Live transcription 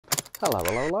Hello,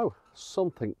 hello, hello.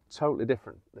 Something totally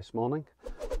different this morning.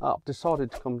 I've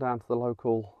decided to come down to the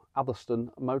local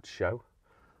Atherstone Motor Show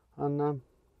and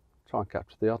try and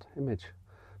capture the odd image.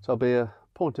 So it'll be a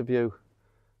point of view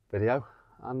video,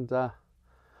 and so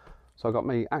I've got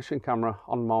my action camera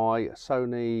on my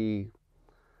Sony,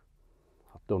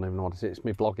 I don't even know what it is, it's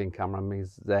my blogging camera, my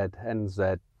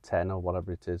NZ10 or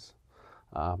whatever it is,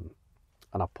 and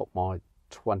I put my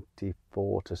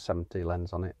 24 to 70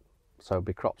 lens on it. So it'll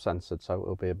be crop censored, so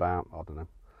it'll be about, I don't know,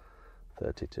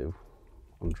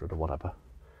 3200 or whatever.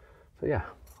 So yeah,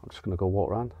 I'm just going to go walk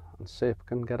around and see if I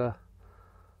can get the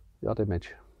odd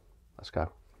image. Let's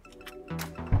go.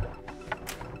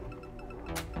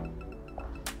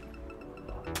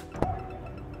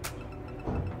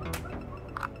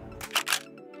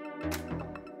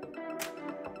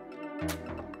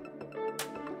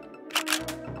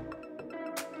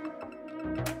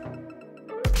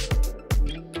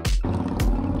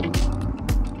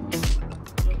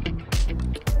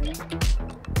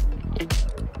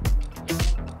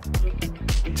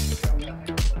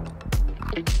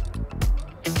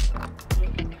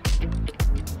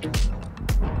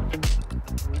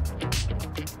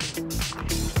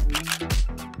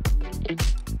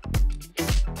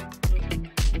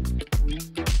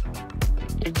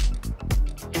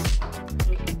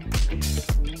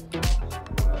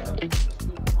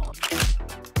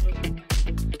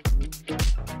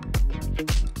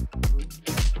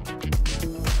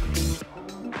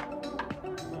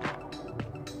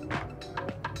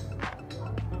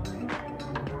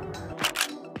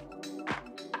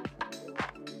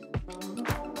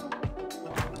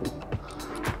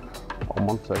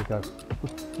 There you go.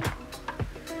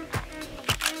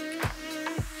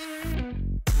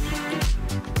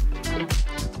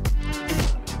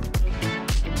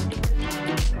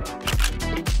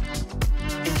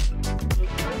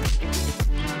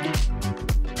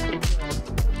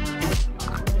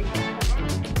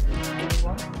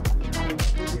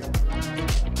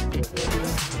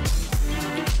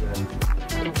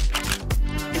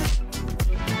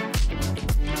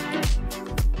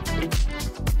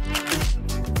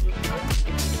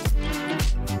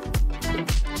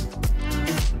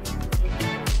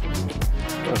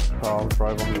 I'll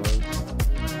drive on the road.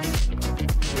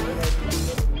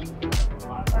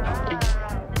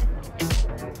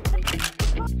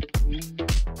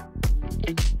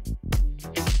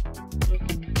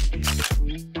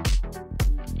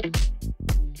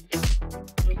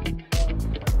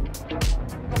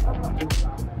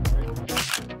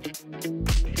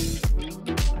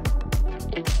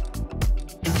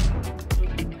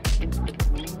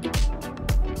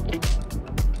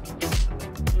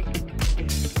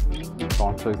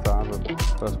 On 2000,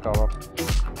 first car off,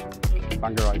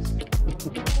 banger race.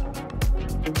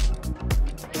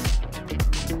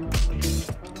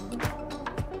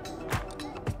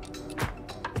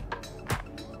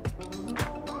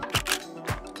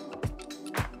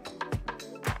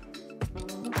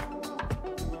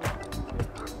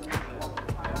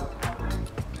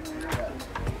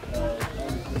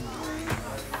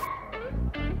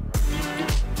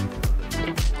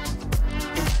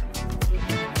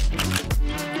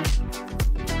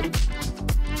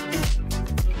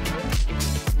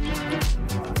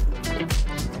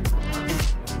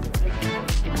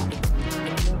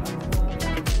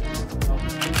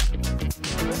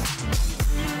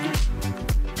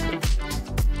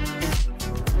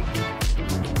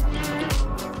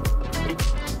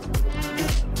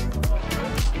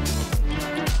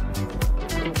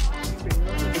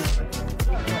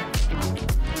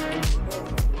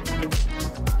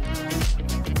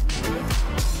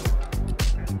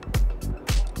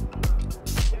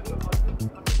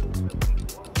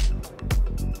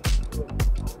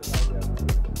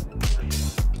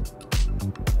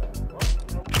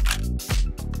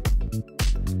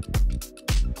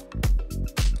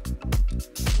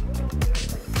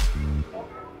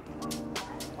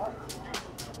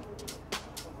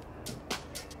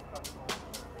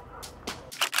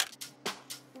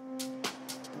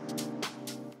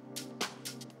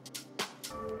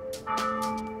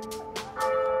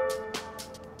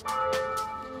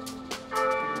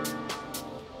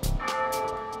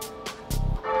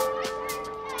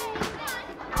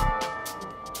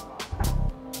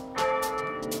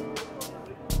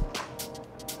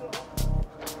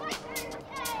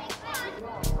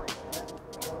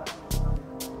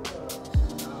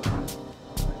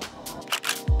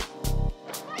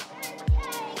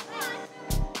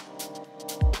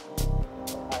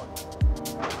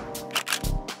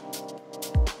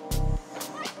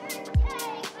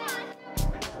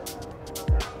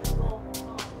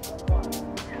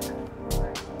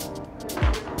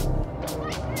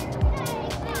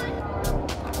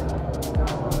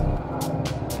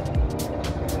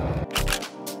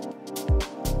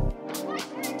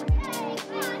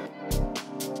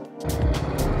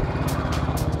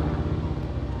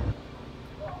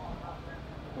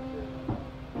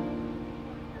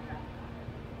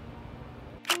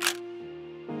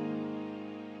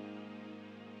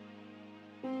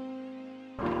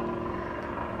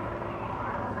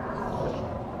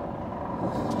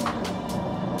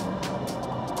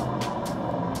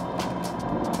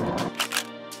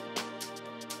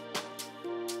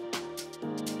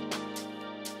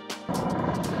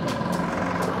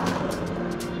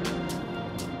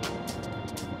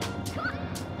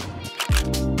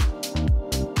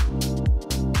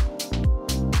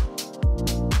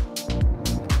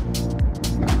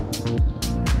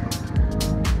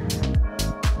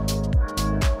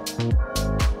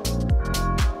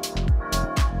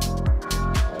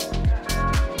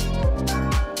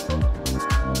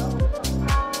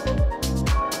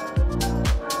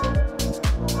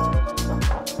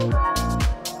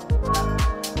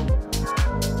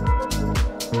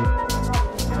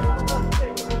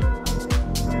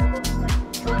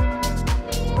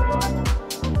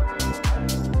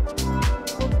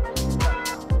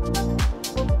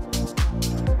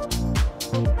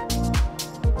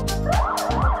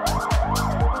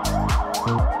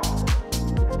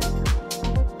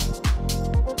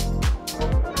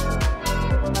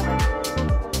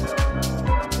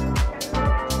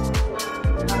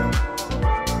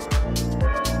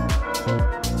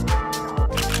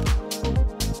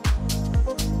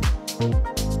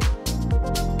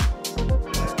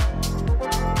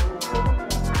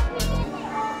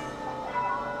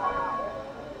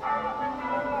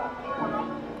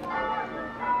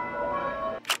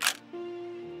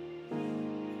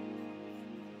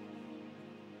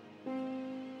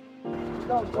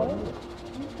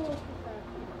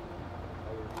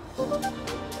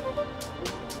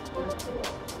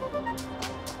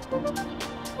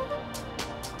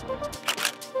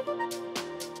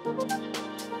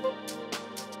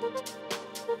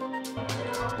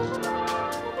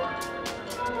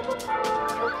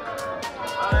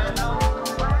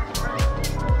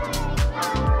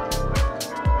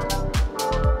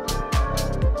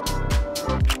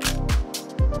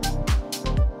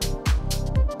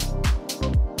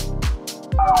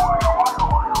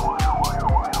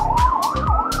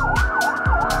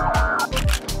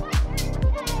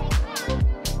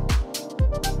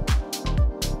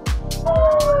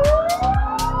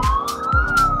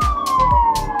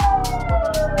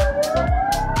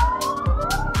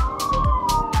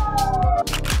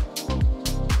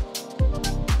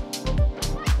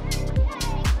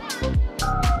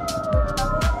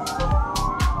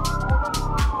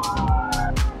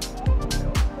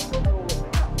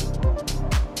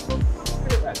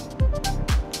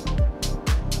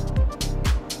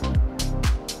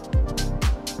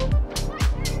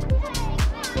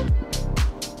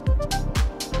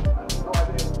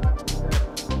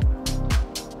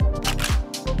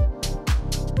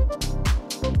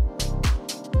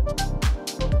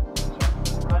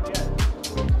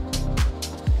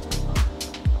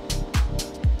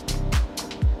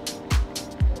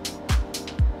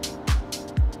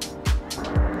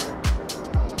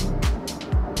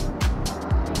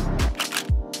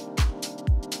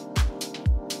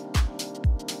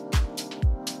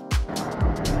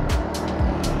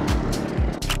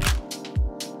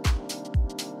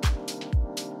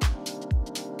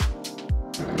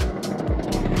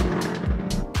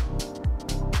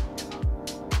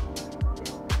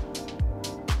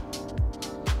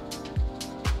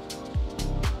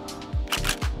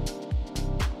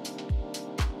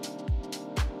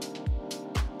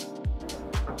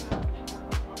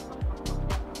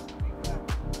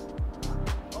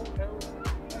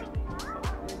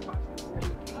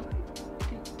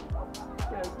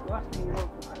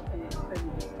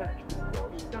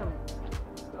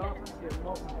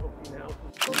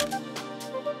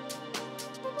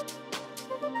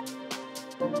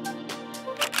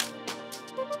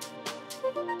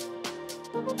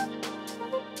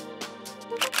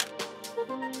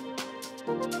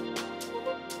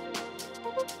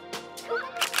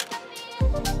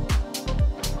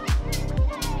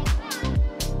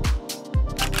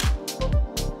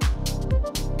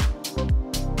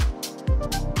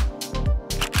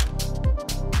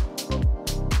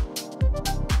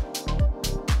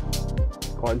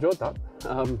 Quite enjoyed that.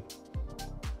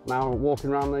 Now walking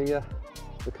around the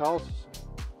cars,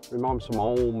 reminds me of some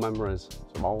old memories,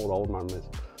 some old memories.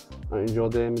 I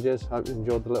enjoyed the images, hope you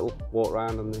enjoyed the little walk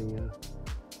around and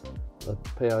the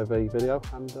POV video,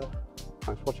 and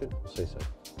thanks for watching, see you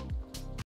soon.